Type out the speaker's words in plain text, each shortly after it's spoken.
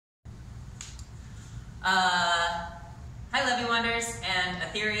Hi Leviwanders and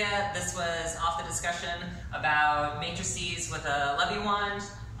Etheria. This was off the discussion about matrices with a Leviwand.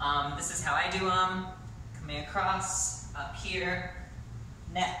 This is how I do them. Coming across, up here,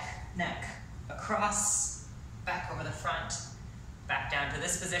 neck, neck, across, back over the front, back down to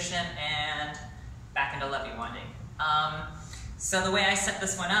this position, and back into Leviwanding. So the way I set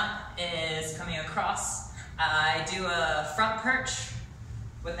this one up is coming across. I do a front perch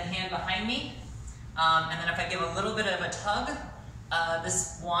with the hand behind me. And then if I give a little bit of a tug,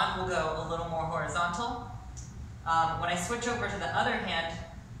 this wand will go a little more horizontal. When I switch over to the other hand,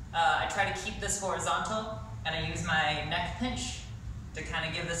 I try to keep this horizontal, and I use my neck pinch to kind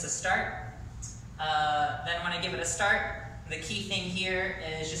of give this a start. Then when I give it a start, the key thing here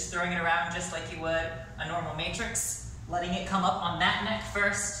is just throwing it around just like you would a normal matrix, letting it come up on that neck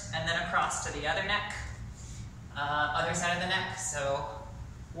first, and then across to the other neck, other side of the neck. So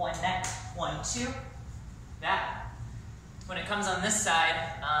one neck, 1, 2, that. When it comes on this side,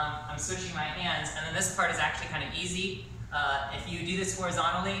 I'm switching my hands, and then this part is actually kind of easy. If you do this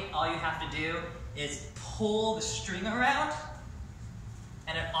horizontally, all you have to do is pull the string around,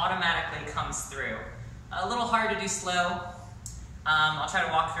 and it automatically comes through. A little hard to do slow. I'll try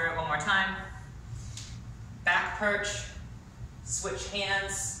to walk through it one more time. Back perch, switch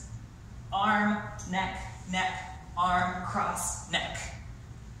hands, arm, neck, neck, arm, cross, neck.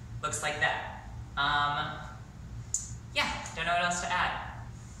 Looks like that. Yeah, don't know what else to add.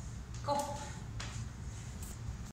 Cool.